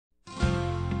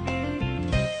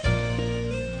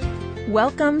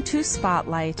Welcome to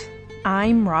Spotlight.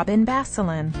 I'm Robin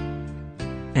Basselin.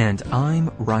 And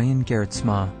I'm Ryan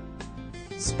Gertzma.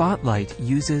 Spotlight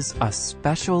uses a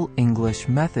special English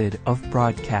method of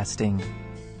broadcasting.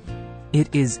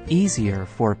 It is easier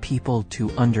for people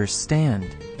to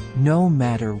understand, no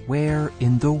matter where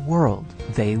in the world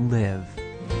they live.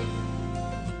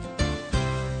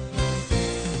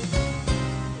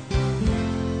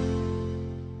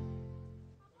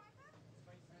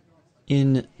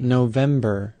 In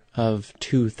November of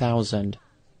 2000,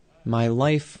 my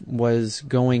life was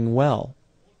going well.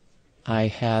 I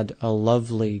had a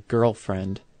lovely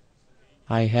girlfriend.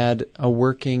 I had a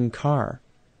working car.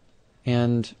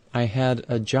 And I had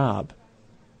a job.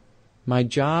 My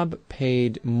job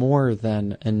paid more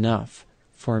than enough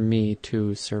for me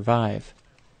to survive.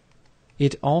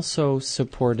 It also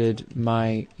supported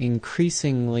my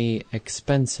increasingly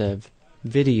expensive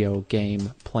video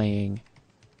game playing.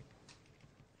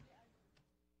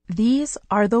 These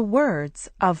are the words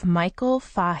of Michael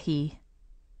Fahey.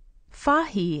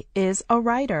 Fahey is a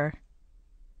writer.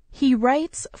 He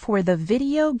writes for the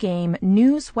video game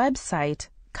news website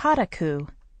Kotaku.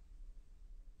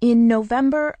 In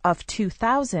November of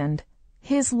 2000,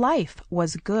 his life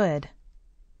was good.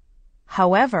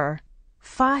 However,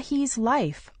 Fahey's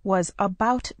life was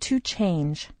about to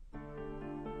change.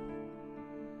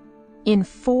 In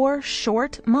 4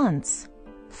 short months,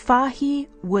 Fahey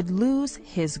would lose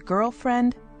his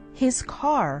girlfriend, his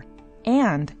car,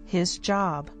 and his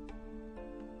job.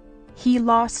 He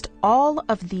lost all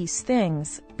of these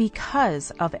things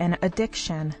because of an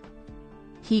addiction.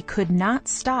 He could not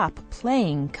stop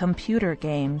playing computer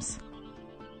games.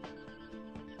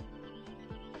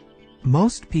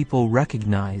 Most people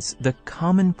recognize the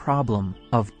common problem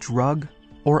of drug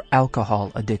or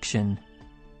alcohol addiction.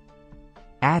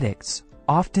 Addicts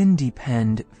often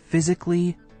depend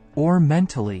physically or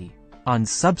mentally on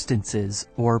substances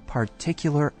or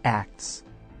particular acts.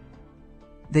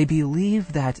 They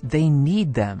believe that they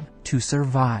need them to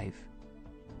survive.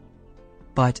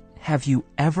 But have you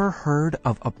ever heard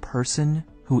of a person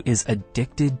who is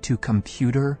addicted to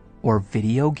computer or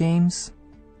video games?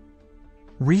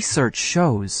 Research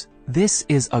shows this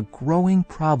is a growing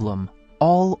problem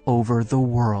all over the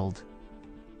world.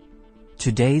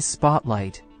 Today's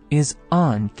spotlight is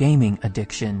on gaming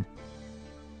addiction.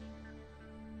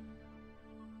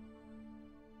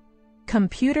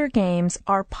 Computer games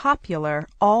are popular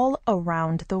all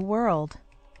around the world.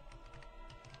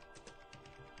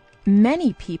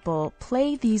 Many people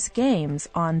play these games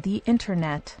on the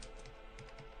Internet.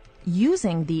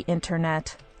 Using the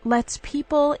Internet lets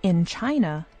people in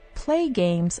China play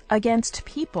games against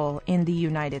people in the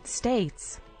United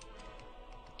States.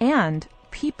 And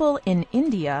people in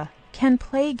India can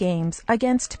play games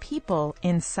against people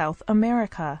in South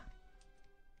America.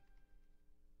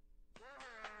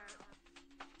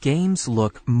 Games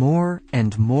look more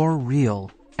and more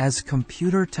real as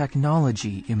computer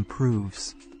technology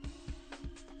improves.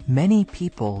 Many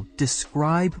people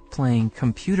describe playing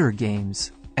computer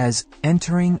games as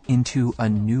entering into a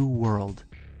new world.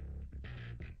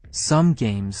 Some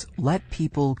games let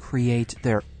people create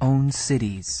their own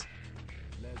cities.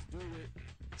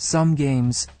 Some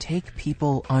games take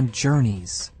people on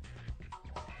journeys.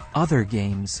 Other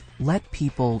games let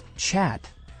people chat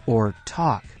or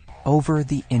talk over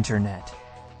the Internet.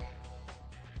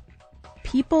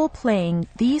 People playing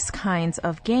these kinds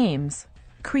of games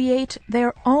create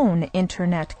their own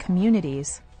Internet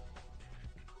communities.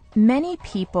 Many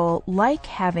people like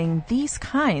having these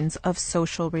kinds of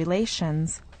social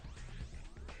relations.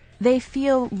 They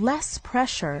feel less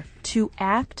pressure to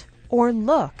act or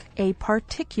look a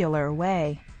particular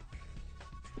way.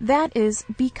 That is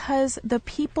because the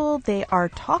people they are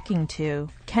talking to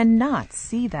cannot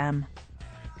see them.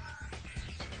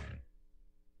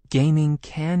 Gaming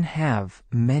can have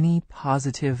many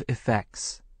positive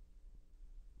effects.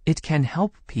 It can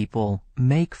help people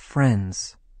make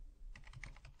friends.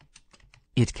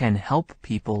 It can help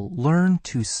people learn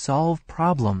to solve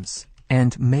problems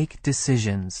and make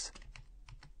decisions.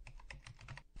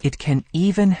 It can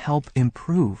even help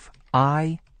improve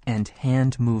eye and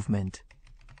hand movement.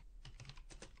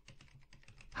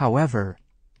 However,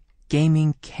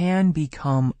 gaming can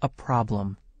become a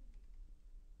problem.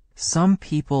 Some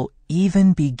people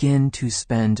even begin to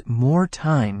spend more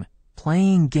time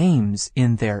playing games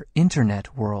in their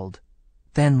Internet world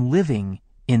than living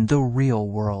in the real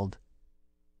world.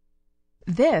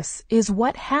 This is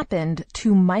what happened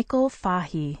to Michael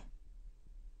Fahey.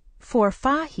 For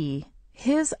Fahey,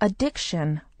 his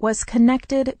addiction was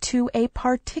connected to a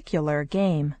particular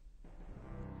game.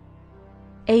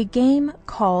 A game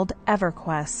called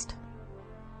EverQuest.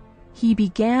 He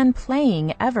began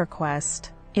playing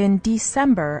EverQuest in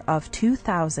December of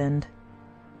 2000.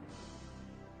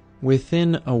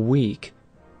 Within a week,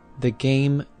 the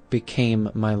game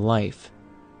became my life.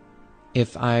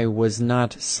 If I was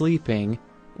not sleeping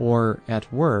or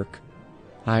at work,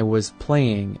 I was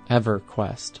playing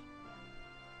EverQuest.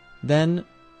 Then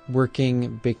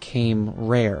working became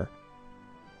rare.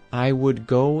 I would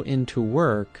go into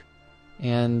work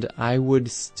and I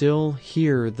would still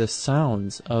hear the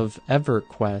sounds of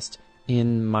EverQuest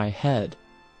in my head.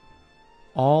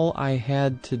 All I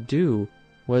had to do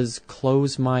was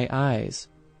close my eyes,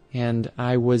 and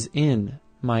I was in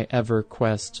my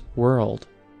EverQuest world.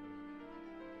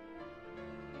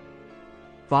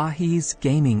 Vahi's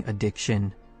gaming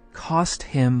addiction cost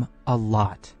him a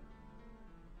lot.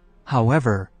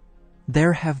 However,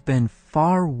 there have been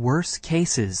far worse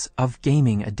cases of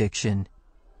gaming addiction.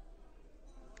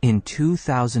 In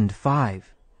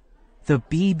 2005, the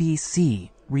BBC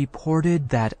reported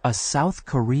that a South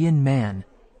Korean man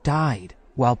died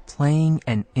while playing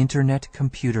an internet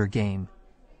computer game.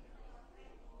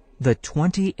 The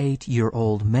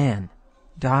 28-year-old man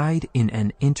died in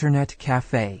an internet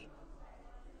cafe.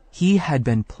 He had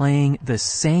been playing the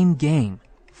same game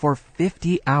for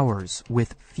 50 hours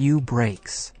with few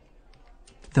breaks.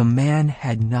 The man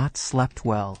had not slept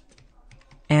well,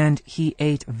 and he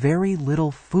ate very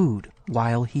little food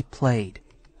while he played.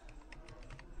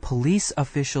 Police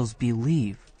officials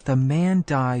believe the man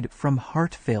died from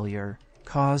heart failure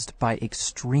caused by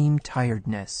extreme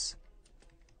tiredness.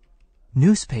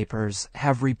 Newspapers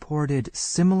have reported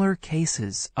similar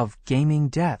cases of gaming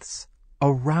deaths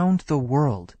around the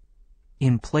world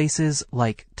in places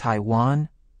like Taiwan,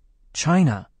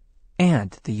 China,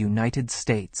 and the United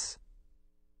States.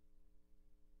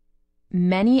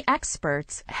 Many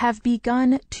experts have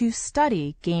begun to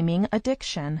study gaming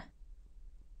addiction.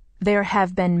 There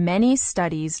have been many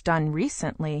studies done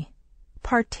recently,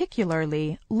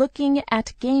 particularly looking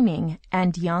at gaming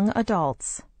and young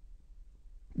adults.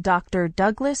 Dr.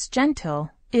 Douglas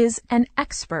Gentile is an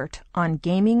expert on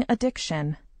gaming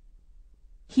addiction.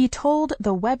 He told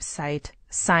the website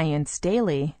Science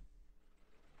Daily,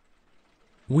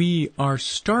 "We are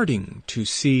starting to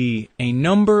see a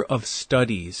number of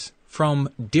studies from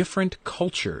different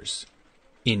cultures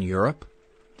in Europe,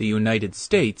 the United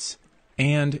States,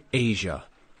 and Asia.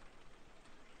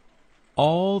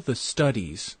 All the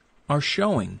studies are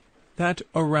showing that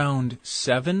around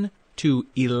 7 to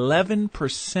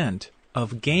 11%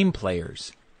 of game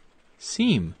players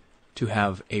seem to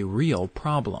have a real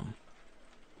problem.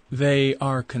 They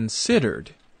are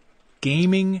considered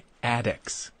gaming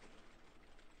addicts."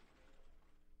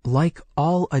 Like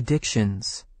all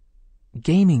addictions,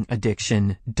 gaming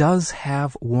addiction does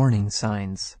have warning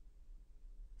signs.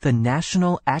 The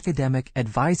National Academic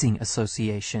Advising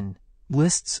Association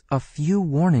lists a few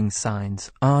warning signs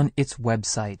on its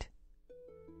website.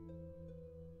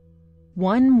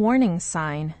 One warning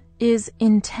sign is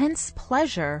intense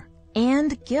pleasure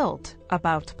and guilt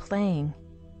about playing.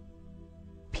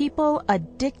 People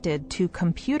addicted to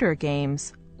computer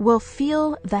games will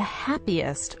feel the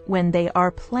happiest when they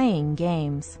are playing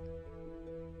games.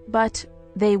 But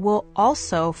they will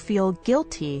also feel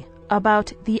guilty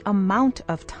about the amount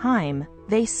of time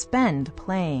they spend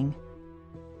playing.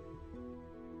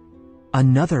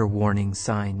 Another warning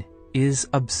sign is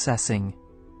obsessing.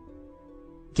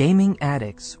 Gaming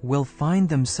addicts will find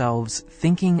themselves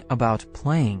thinking about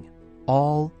playing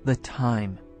all the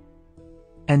time,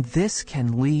 and this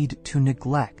can lead to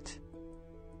neglect.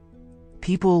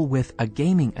 People with a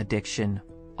gaming addiction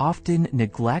often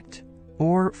neglect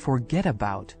or forget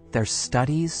about their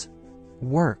studies,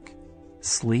 work,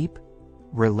 sleep,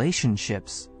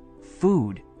 relationships,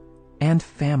 food, and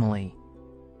family.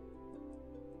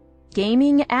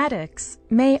 Gaming addicts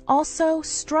may also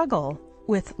struggle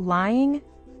with lying,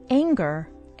 anger,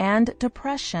 and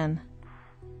depression.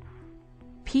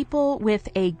 People with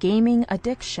a gaming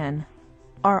addiction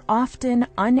are often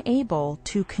unable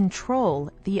to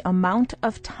control the amount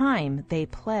of time they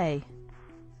play.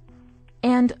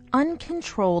 And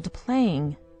uncontrolled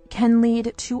playing can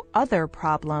lead to other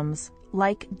problems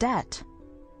like debt.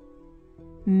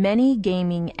 Many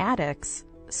gaming addicts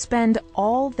spend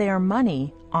all their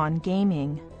money on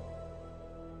gaming.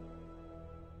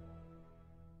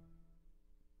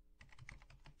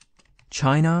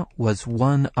 China was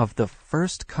one of the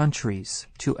first countries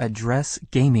to address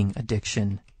gaming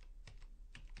addiction.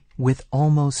 With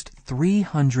almost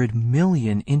 300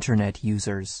 million internet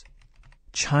users,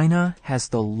 China has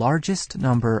the largest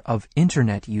number of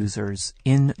internet users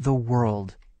in the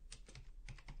world.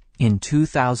 In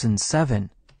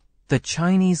 2007, the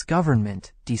Chinese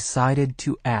government decided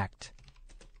to act.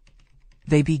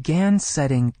 They began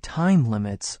setting time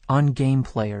limits on game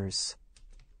players.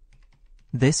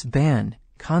 This ban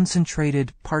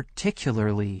concentrated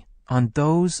particularly on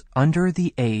those under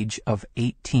the age of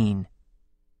 18.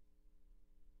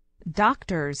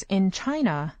 Doctors in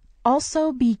China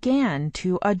also began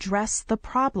to address the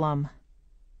problem.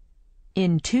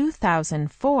 In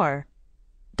 2004,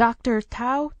 Dr.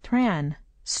 Tao Tran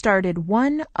started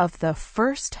one of the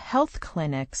first health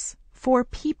clinics for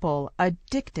people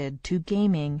addicted to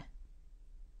gaming.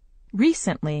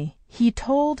 Recently, he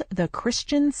told the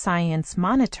Christian Science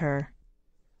Monitor,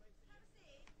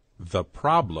 "The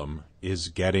problem is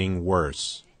getting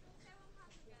worse.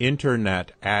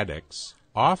 Internet addicts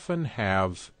often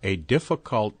have a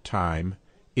difficult time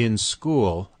in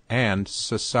school and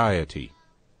society.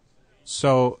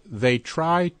 So they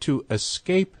try to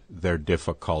escape their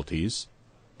difficulties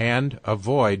and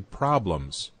avoid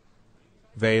problems.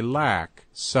 They lack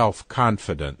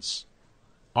self-confidence.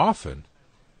 Often,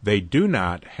 they do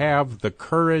not have the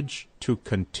courage to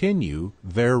continue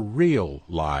their real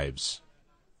lives."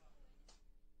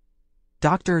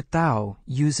 Dr. Thao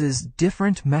uses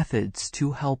different methods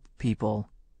to help people.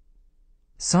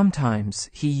 Sometimes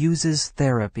he uses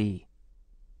therapy.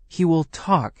 He will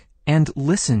talk and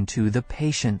listen to the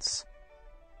patients.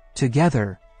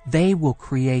 Together, they will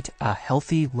create a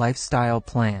healthy lifestyle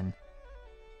plan.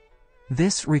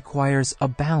 This requires a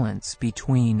balance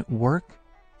between work,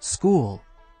 school,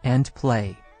 and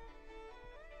play.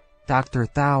 Dr.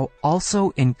 Thao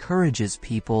also encourages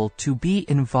people to be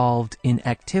involved in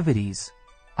activities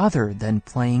other than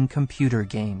playing computer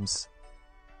games.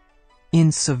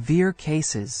 In severe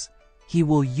cases, he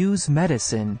will use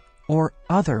medicine or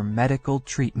other medical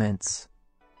treatments.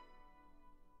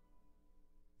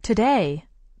 Today,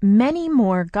 many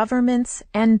more governments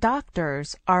and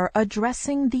doctors are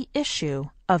addressing the issue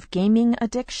of gaming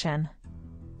addiction.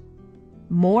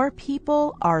 More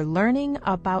people are learning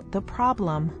about the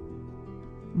problem.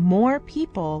 More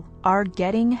people are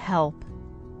getting help.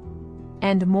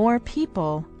 And more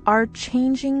people are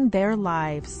changing their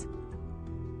lives.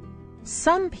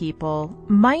 Some people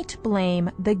might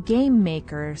blame the game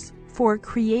makers for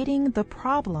creating the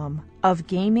problem of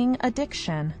gaming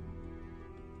addiction.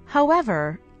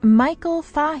 However, Michael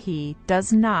Fahey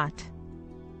does not.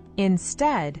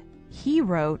 Instead, he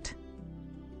wrote,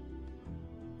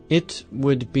 It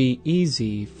would be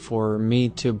easy for me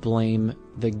to blame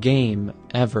the game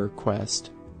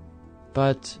EverQuest,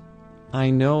 but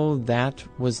I know that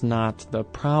was not the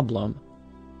problem.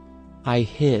 I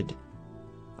hid.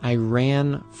 I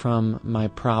ran from my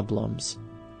problems.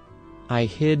 I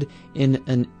hid in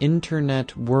an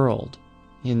internet world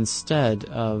instead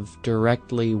of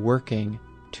directly working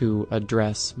to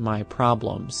address my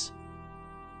problems.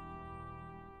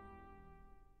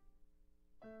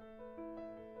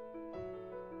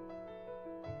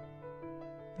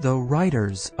 The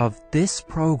writers of this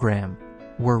program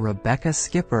were Rebecca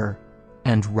Skipper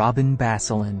and Robin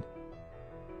Basselin.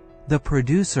 The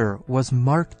producer was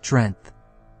Mark Drenth.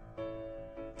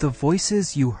 The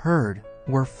voices you heard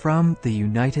were from the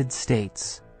United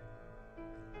States.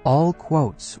 All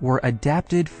quotes were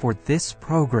adapted for this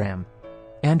program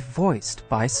and voiced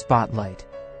by Spotlight.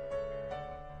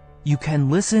 You can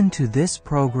listen to this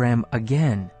program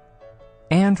again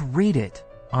and read it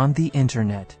on the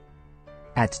internet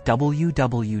at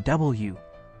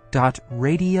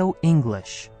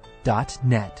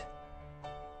www.radioenglish.net.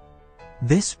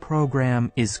 This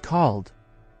program is called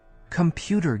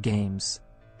Computer Games,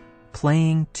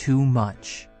 Playing Too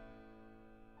Much.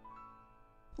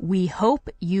 We hope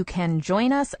you can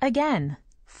join us again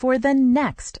for the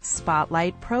next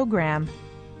Spotlight program.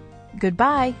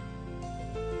 Goodbye.